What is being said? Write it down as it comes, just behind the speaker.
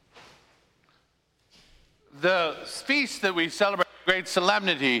The feast that we celebrate with great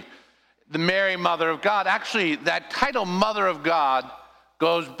solemnity, the Mary, Mother of God, actually that title, Mother of God,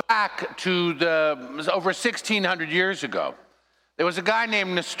 goes back to over 1,600 years ago. There was a guy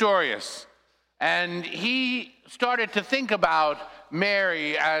named Nestorius, and he started to think about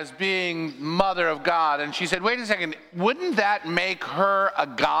Mary as being Mother of God. And she said, wait a second, wouldn't that make her a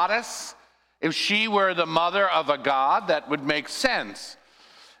goddess? If she were the mother of a god, that would make sense.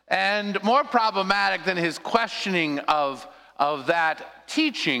 And more problematic than his questioning of that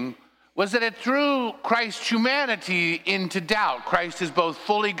teaching was that it threw Christ's humanity into doubt. Christ is both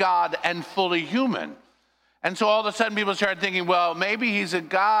fully God and fully human. And so all of a sudden people started thinking, well, maybe he's a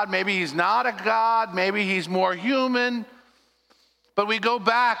god, maybe he's not a god, maybe he's more human. But we go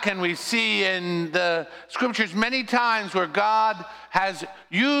back and we see in the scriptures many times where God has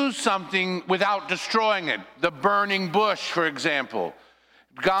used something without destroying it. The burning bush, for example.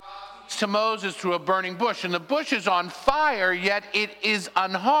 God speaks to Moses through a burning bush, and the bush is on fire, yet it is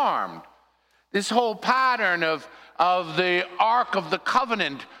unharmed. This whole pattern of the Ark of the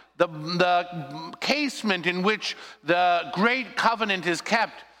Covenant, the casement in which the great covenant is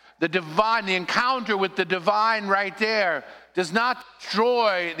kept, the encounter with the divine right there, does not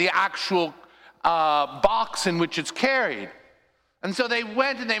destroy the actual box in which it's carried. And so they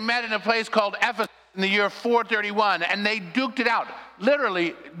went and they met in a place called Ephesus in the year 431, and they duked it out.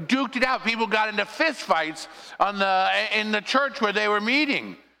 Literally duked it out. People got into fist fights in the church where they were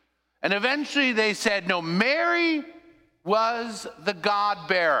meeting. And eventually they said, no, Mary was the God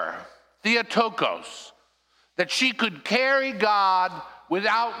bearer, Theotokos, that she could carry God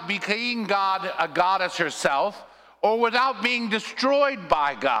without being God, a goddess herself, or without being destroyed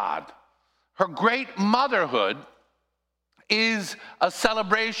by God. Her great motherhood is a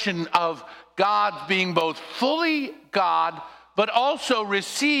celebration of God being both fully God, but also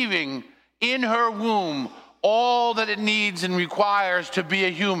receiving in her womb all that it needs and requires to be a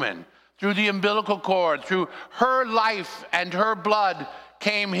human. Through the umbilical cord, through her life and her blood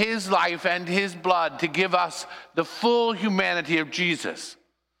came his life and his blood to give us the full humanity of Jesus.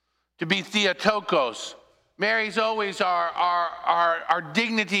 To be Theotokos, Mary's always our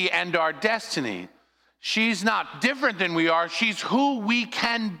dignity and our destiny. She's not different than we are. She's who we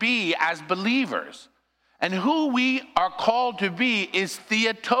can be as believers. And who we are called to be is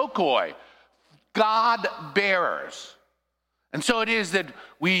Theotokoi, God bearers. And so it is that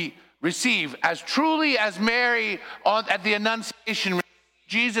we receive, as truly as Mary at the Annunciation received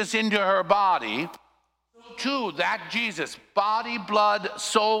Jesus into her body, too, that Jesus, body, blood,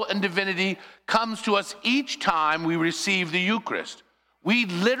 soul, and divinity, comes to us each time we receive the Eucharist. We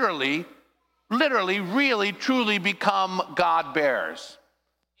literally, really, truly become God bearers.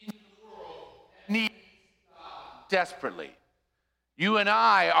 Need God desperately. You and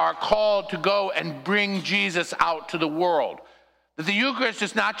I are called to go and bring Jesus out to the world. That the Eucharist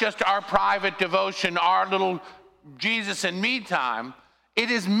is not just our private devotion, our little Jesus and me time. It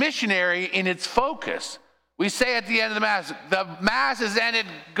is missionary in its focus. We say at the end of the Mass is ended,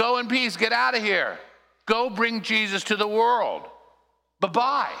 go in peace, get out of here. Go bring Jesus to the world.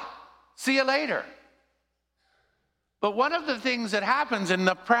 Bye-bye. See you later. But one of the things that happens,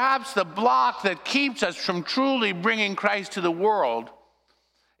 and perhaps the block that keeps us from truly bringing Christ to the world,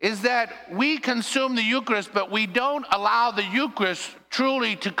 is that we consume the Eucharist, but we don't allow the Eucharist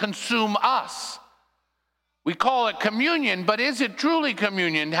truly to consume us. We call it communion, but is it truly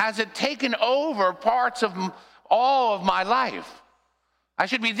communion? Has it taken over parts of all of my life? I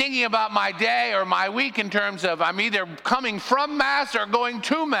should be thinking about my day or my week in terms of I'm either coming from Mass or going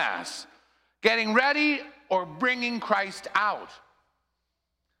to Mass, getting ready or bringing Christ out.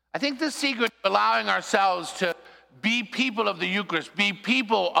 I think the secret of allowing ourselves to be people of the Eucharist, be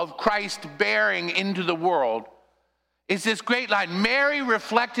people of Christ bearing into the world, is this great line. Mary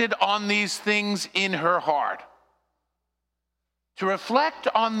reflected on these things in her heart. To reflect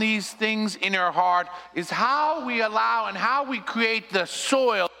on these things in her heart is how we allow and how we create the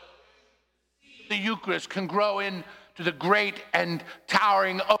soil the Eucharist can grow into the great and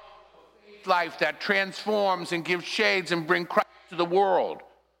towering life that transforms and gives shades and brings Christ to the world.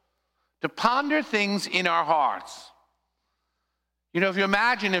 To ponder things in our hearts. You know, if you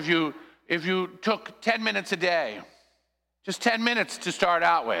imagine if you took 10 minutes a day, just 10 minutes to start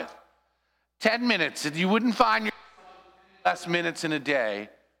out with. 10 minutes, you wouldn't find yourself less minutes in a day.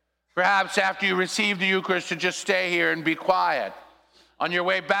 Perhaps after you receive the Eucharist to just stay here and be quiet. On your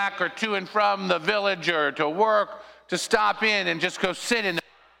way back or to and from the village or to work, to stop in and just go sit in the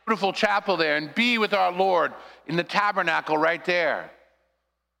beautiful chapel there and be with our Lord in the tabernacle right there.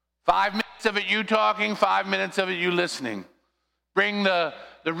 5 minutes of it you talking, 5 minutes of it you listening. Bring the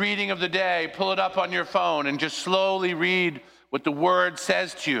the reading of the day, pull it up on your phone and just slowly read what the Word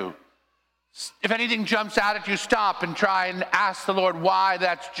says to you. If anything jumps out at you, stop and try and ask the Lord why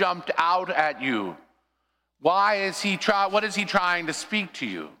that's jumped out at you. What is he trying to speak to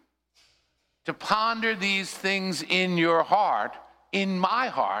you? To ponder these things in your heart, in my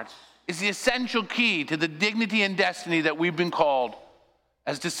heart, is the essential key to the dignity and destiny that we've been called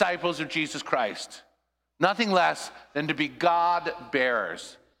as disciples of Jesus Christ. Nothing less than to be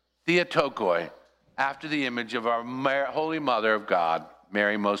God-bearers, Theotokoi, after the image of our Holy Mother of God,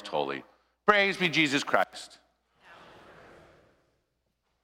 Mary Most Holy. Praise be Jesus Christ.